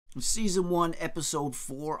Season 1, Episode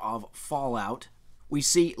 4 of Fallout, we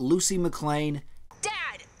see Lucy McLean.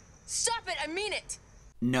 Dad! Stop it! I mean it!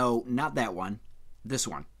 No, not that one. This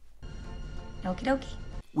one. Okie dokie.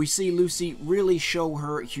 We see Lucy really show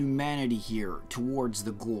her humanity here towards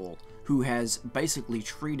the Ghoul, who has basically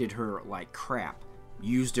treated her like crap.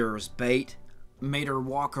 Used her as bait, made her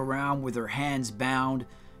walk around with her hands bound,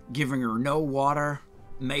 giving her no water,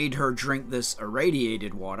 made her drink this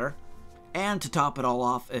irradiated water, and to top it all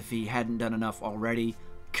off, if he hadn't done enough already,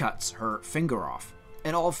 cuts her finger off.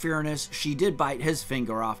 In all fairness, she did bite his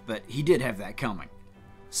finger off, but he did have that coming.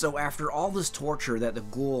 So after all this torture that the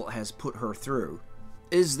Ghoul has put her through,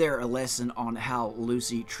 is there a lesson on how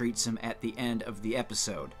Lucy treats him at the end of the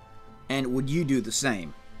episode? And would you do the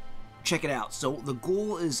same? Check it out. So the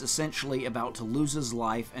Ghoul is essentially about to lose his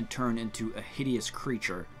life and turn into a hideous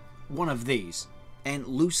creature, one of these. And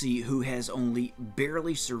Lucy, who has only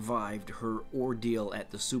barely survived her ordeal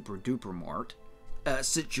at the Super Duper Mart, a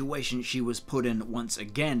situation she was put in once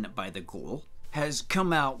again by the Ghoul, has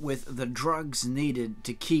come out with the drugs needed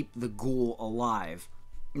to keep the Ghoul alive.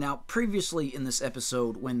 Now, previously in this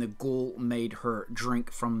episode, when the Ghoul made her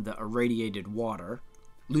drink from the irradiated water,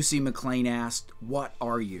 Lucy McLean asked, "What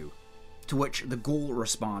are you?" To which the Ghoul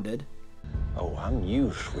responded, "Oh, I'm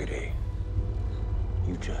you, sweetie.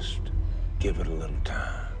 You just give it a little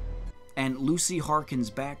time." And Lucy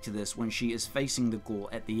harkens back to this when she is facing the Ghoul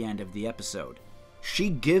at the end of the episode. She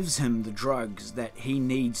gives him the drugs that he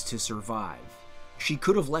needs to survive. She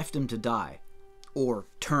could have left him to die, or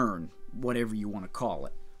turn, whatever you want to call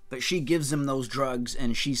it. But she gives him those drugs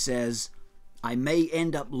and she says, "I may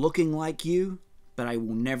end up looking like you, but I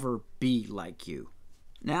will never be like you."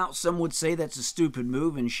 Now, some would say that's a stupid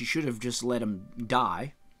move and she should have just let him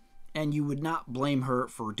die. And you would not blame her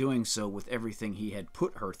for doing so with everything he had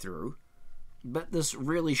put her through. But this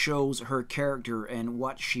really shows her character and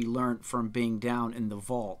what she learned from being down in the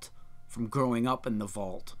vault, from growing up in the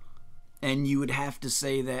vault. And you would have to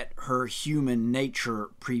say that her human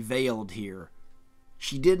nature prevailed here.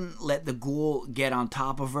 She didn't let the Ghoul get on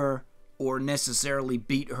top of her or necessarily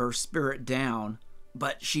beat her spirit down,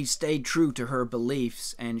 but she stayed true to her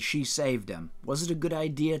beliefs and she saved him. Was it a good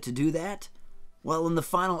idea to do that? Well, in the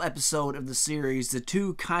final episode of the series, the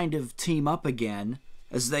two kind of team up again,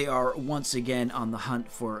 as they are once again on the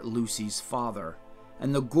hunt for Lucy's father.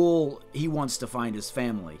 And the Ghoul, he wants to find his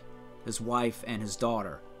family, his wife and his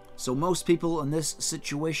daughter. So most people in this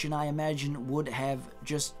situation, I imagine, would have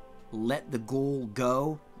just let the Ghoul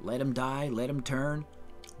go, let him die, let him turn,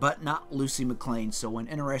 but not Lucy McLean, so an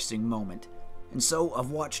interesting moment. And so I've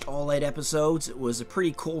watched all 8 episodes. It was a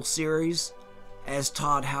pretty cool series. As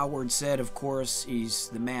Todd Howard said, of course, he's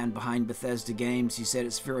the man behind Bethesda Games. He said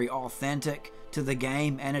it's very authentic to the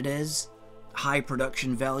game, and it is. High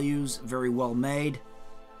production values, very well made.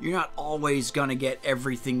 You're not always gonna get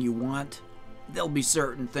everything you want. There'll be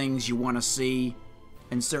certain things you want to see,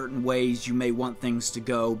 and certain ways you may want things to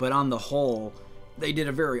go, but on the whole, they did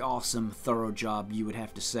a very awesome, thorough job, you would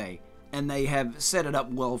have to say. And they have set it up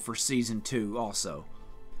well for Season 2 also.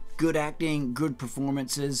 Good acting, good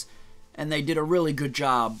performances, and they did a really good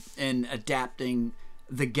job in adapting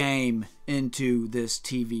the game into this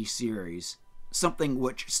TV series. Something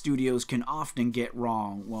which studios can often get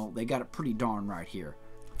wrong. Well, they got it pretty darn right here.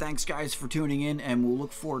 Thanks guys for tuning in, and we'll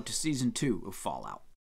look forward to Season 2 of Fallout.